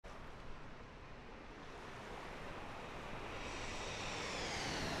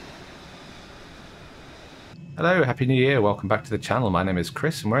Hello, Happy New Year, welcome back to the channel. My name is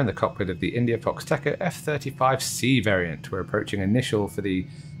Chris and we're in the cockpit of the Indiafoxtecho F-35C variant. We're approaching initial for the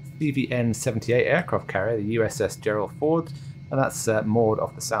CVN-78 aircraft carrier, the USS Gerald Ford, and that's moored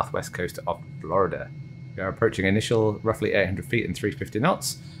off the southwest coast of Florida. We are approaching initial roughly 800 feet and 350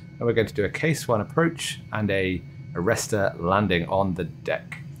 knots, and we're going to do a Case 1 approach and a Arrestor landing on the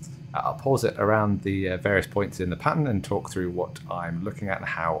deck. I'll pause it around the various points in the pattern and talk through what I'm looking at and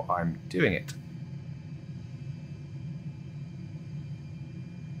how I'm doing it.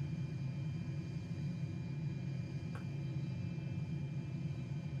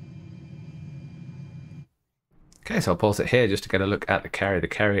 Okay, so I'll pause it here just to get a look at the carrier. The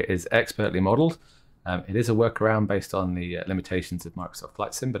carrier is expertly modelled. It is a workaround based on the limitations of Microsoft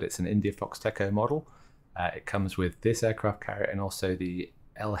Flight Sim, but it's an Indiafoxtecho model. It comes with this aircraft carrier and also the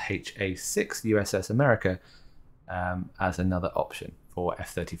LHA-6 USS America as another option for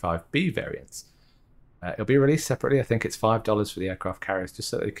F-35B variants. It'll be released separately. I think it's $5 for the aircraft carriers, just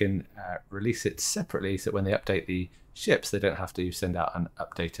so they can release it separately, so when they update the ships, they don't have to send out an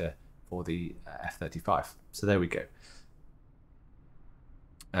updater for the F-35. So there we go.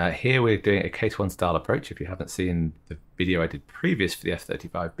 Here we're doing a Case 1 style approach. If you haven't seen the video I did previous for the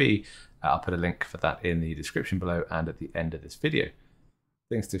F-35B, I'll put a link for that in the description below and at the end of this video.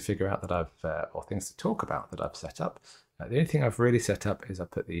 Things to figure out that or things to talk about that I've set up. The only thing I've really set up is I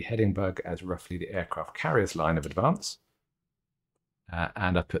put the heading bug as roughly the aircraft carrier's line of advance.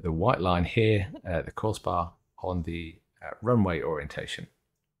 And I put the white line here, the course bar, on the runway orientation,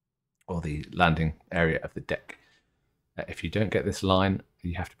 or the landing area of the deck. If you don't get this line,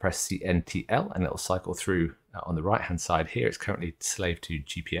 you have to press CNTL and it'll cycle through on the right hand side here. It's currently slaved to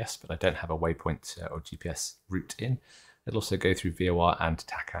GPS, but I don't have a waypoint or GPS route in. It'll also go through VOR and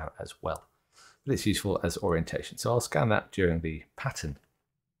TACAN as well, but it's useful as orientation. So I'll scan that during the pattern.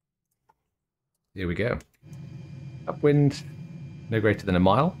 Here we go. Upwind, no greater than a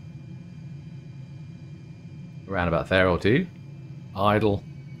mile. Around about there will do. Idle.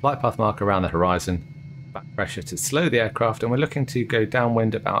 Flight path marker around the horizon, back pressure to slow the aircraft, and we're looking to go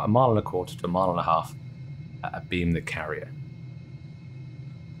downwind about 1.25 miles to 1.5 miles, abeam the carrier.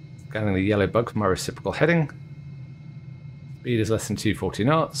 Scanning the yellow bug for my reciprocal heading. Speed is less than 240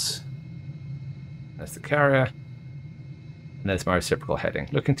 knots. There's the carrier, and there's my reciprocal heading.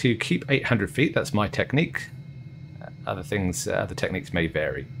 Looking to keep 800 feet, that's my technique. Other techniques may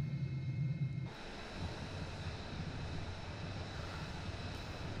vary.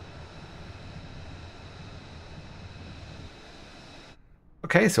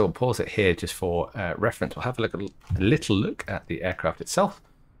 Okay, so we'll pause it here just for reference. We'll have a little look at the aircraft itself.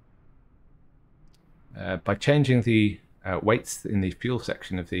 By changing the weights in the fuel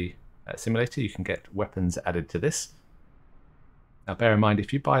section of the simulator, you can get weapons added to this. Now bear in mind,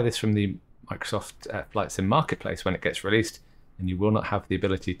 if you buy this from the Microsoft Flight Sim Marketplace when it gets released, then you will not have the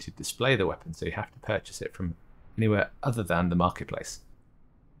ability to display the weapon, so you have to purchase it from anywhere other than the Marketplace.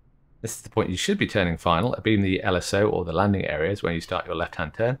 This is the point you should be turning final, abeam the LSO or the landing areas when you start your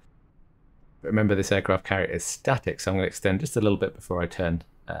left-hand turn. But remember, this aircraft carrier is static, so I'm going to extend just a little bit before I turn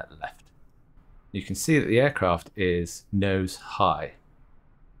left. You can see that the aircraft is nose high,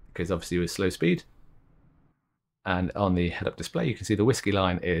 because obviously with slow speed. And on the head-up display, you can see the whiskey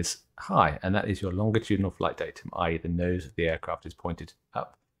line is high, and that is your longitudinal flight datum, i.e. the nose of the aircraft is pointed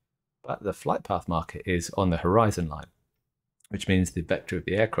up. But the flight path marker is on the horizon line, which means the vector of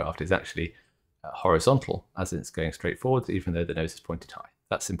the aircraft is actually horizontal, as it's going straight forwards, even though the nose is pointed high.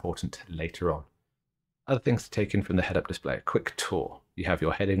 That's important later on. Other things to take in from the head-up display, a quick tour. You have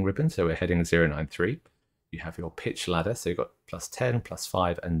your heading ribbon, so we're heading 093. You have your pitch ladder, so you've got +10,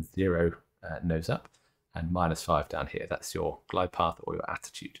 +5, and 0 nose up, and -5 down here. That's your glide path or your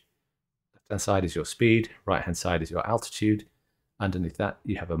attitude. Left-hand side is your speed, right-hand side is your altitude. Underneath that,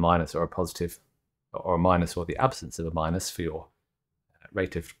 you have a minus or a positive, or a minus or the absence of a minus for your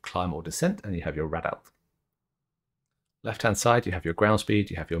rate of climb or descent, and you have your rad alt. Left hand side, you have your ground speed,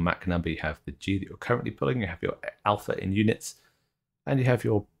 you have your Mach number, you have the G that you're currently pulling, you have your alpha in units, and you have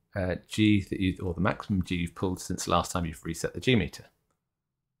your G or the maximum G you've pulled since the last time you've reset the G meter.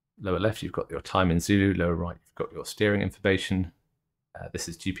 Lower left, you've got your time in Zulu. Lower right, you've got your steering information. This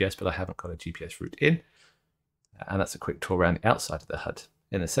is GPS, but I haven't got a GPS route in. And that's a quick tour around the outside of the HUD.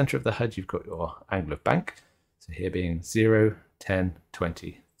 In the center of the HUD, you've got your angle of bank. So here being 0, 10,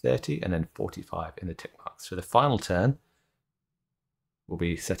 20, 30, and then 45 in the tick marks. So the final turn, we'll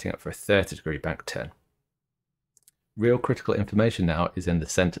be setting up for a 30-degree bank turn. Real critical information now is in the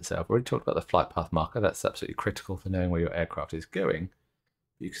center. So I've already talked about the flight path marker. That's absolutely critical for knowing where your aircraft is going.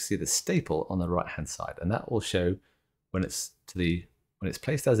 You can see the staple on the right-hand side, and that will show when it's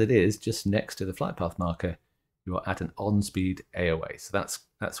placed as it is, just next to the flight path marker, you are at an on-speed AOA. So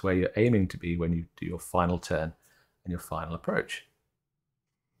that's where you're aiming to be when you do your final turn and your final approach.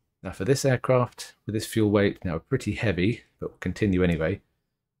 Now for this aircraft, with this fuel weight, now pretty heavy, but we'll continue anyway.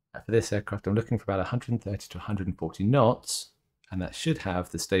 For this aircraft, I'm looking for about 130 to 140 knots, and that should have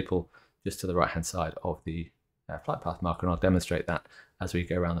the staple just to the right-hand side of the flight path marker, and I'll demonstrate that as we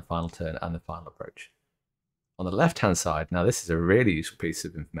go around the final turn and the final approach. On the left-hand side, now this is a really useful piece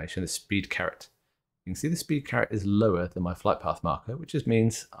of information, the speed caret. You can see the speed caret is lower than my flight path marker, which just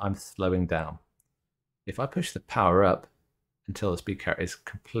means I'm slowing down. If I push the power up until the speed caret is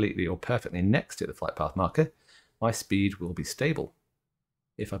completely or perfectly next to the flight path marker, my speed will be stable.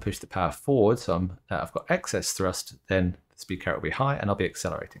 If I push the power forward, so I've got excess thrust, then the speed caret will be high and I'll be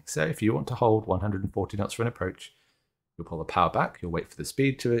accelerating. So if you want to hold 140 knots for an approach, you'll pull the power back, you'll wait for the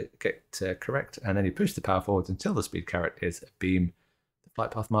speed to get correct, and then you push the power forwards until the speed caret is abeam the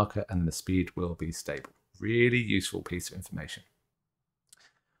flight path marker, and the speed will be stable. Really useful piece of information.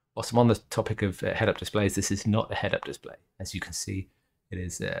 Whilst I'm on the topic of head-up displays, this is not a head-up display. As you can see, it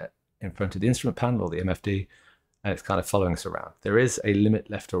is in front of the instrument panel or the MFD, and it's kind of following us around. There is a limit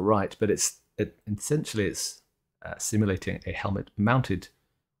left or right, but essentially it's simulating a helmet-mounted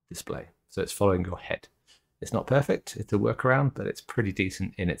display, so it's following your head. It's not perfect, it's a workaround, but it's pretty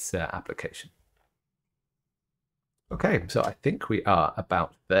decent in its application. Okay, so I think we are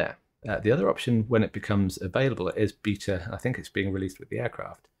about there. The other option when it becomes available is beta. I think it's being released with the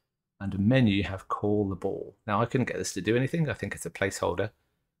aircraft. Under menu, you have call the ball. Now I couldn't get this to do anything. I think it's a placeholder,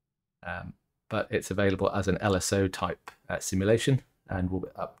 but it's available as an LSO type simulation and will be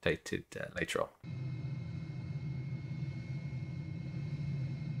updated later on.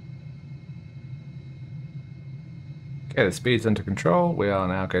 Okay, the speed's under control. We are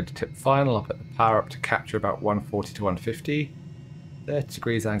now going to tip final. I'll put the power up to capture about 140 to 150. 30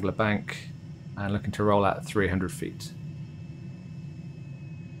 degrees angle of bank, and looking to roll out at 300 feet.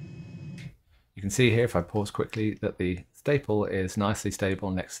 You can see here, if I pause quickly, that the staple is nicely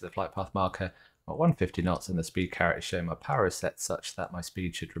stable next to the flight path marker at 150 knots, and the speed caret is showing my power is set such that my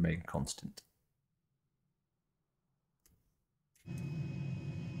speed should remain constant.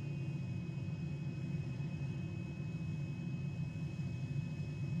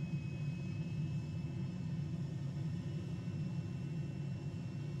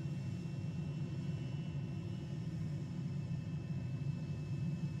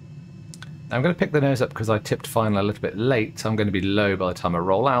 I'm going to pick the nose up because I tipped final a little bit late, so I'm going to be low by the time I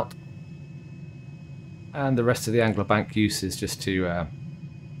roll out. And the rest of the angle of bank use is just to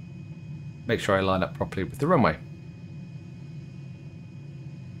make sure I line up properly with the runway.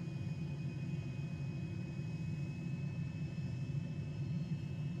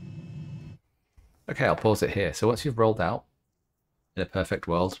 Okay, I'll pause it here. So once you've rolled out, in a perfect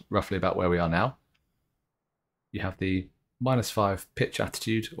world, roughly about where we are now, you have the -5 pitch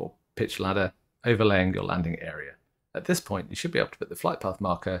attitude or pitch ladder overlaying your landing area. At this point, you should be able to put the flight path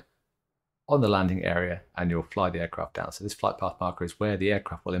marker on the landing area and you'll fly the aircraft down. So this flight path marker is where the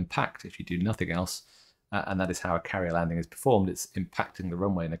aircraft will impact if you do nothing else, and that is how a carrier landing is performed. It's impacting the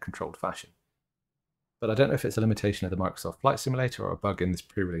runway in a controlled fashion. But I don't know if it's a limitation of the Microsoft Flight Simulator or a bug in this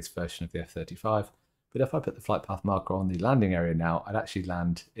pre-release version of the F-35, but if I put the flight path marker on the landing area now, I'd actually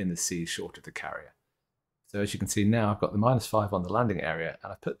land in the sea short of the carrier. So as you can see now, I've got the -5 on the landing area,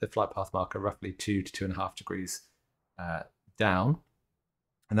 and I've put the flight path marker roughly 2 to 2.5 degrees down,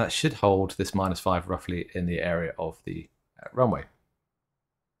 and that should hold this -5 roughly in the area of the runway.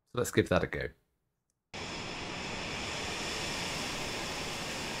 So let's give that a go.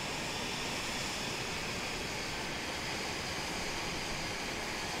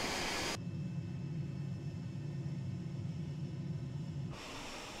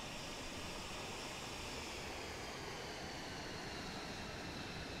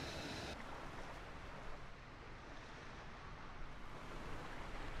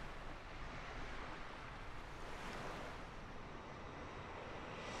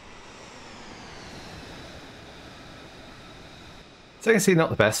 So you can see, not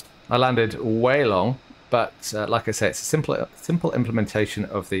the best. I landed way long, but like I say, it's a simple implementation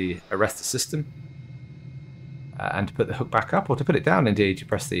of the Arrestor system. And to put the hook back up, or to put it down indeed, you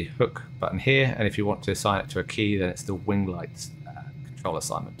press the hook button here, and if you want to assign it to a key, then it's the wing lights control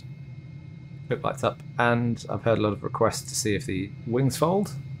assignment. Hook lights up, and I've heard a lot of requests to see if the wings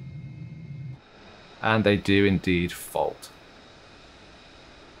fold. And they do indeed fold.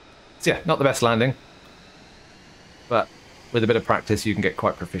 So yeah, not the best landing, but with a bit of practice, you can get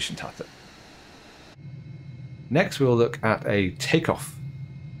quite proficient at it. Next, we'll look at a takeoff.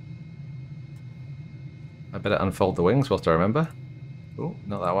 I better unfold the wings whilst I remember. Oh,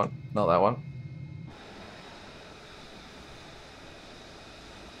 not that one, not that one.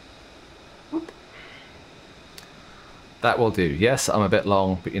 That will do. Yes, I'm a bit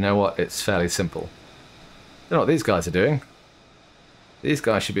long, but you know what? It's fairly simple. Don't know what these guys are doing. These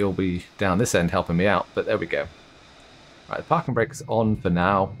guys should all be down this end helping me out, but there we go. Right, the parking brake's on for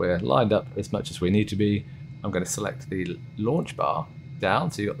now. We're lined up as much as we need to be. I'm going to select the launch bar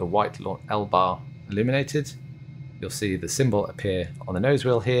down, so you've got the white L bar illuminated. You'll see the symbol appear on the nose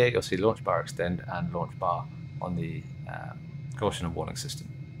wheel here. You'll see launch bar extend and launch bar on the caution and warning system.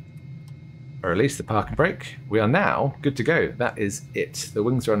 I release the parking brake. We are now good to go. That is it. The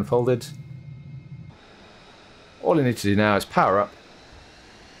wings are unfolded. All you need to do now is power up.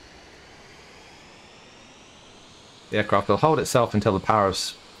 The aircraft will hold itself until the power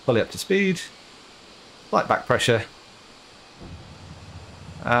is fully up to speed. Light back pressure.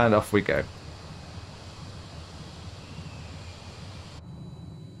 And off we go.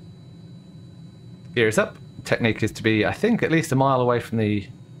 Gear is up. Technique is to be, I think, at least a mile away from the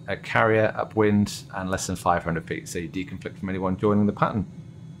carrier upwind and less than 500 feet, so you deconflict from anyone joining the pattern.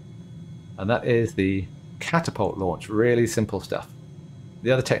 And that is the catapult launch. Really simple stuff.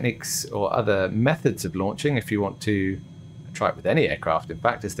 The other techniques or other methods of launching, if you want to try it with any aircraft, in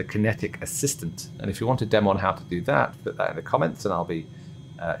fact, is the kinetic assistant. And if you want a demo on how to do that, put that in the comments and I'll be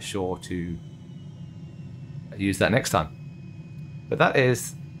sure to use that next time. But that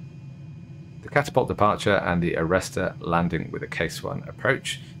is the catapult departure and the Arrestor landing with a Case 1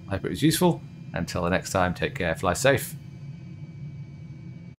 approach. I hope it was useful. Until the next time, take care, fly safe.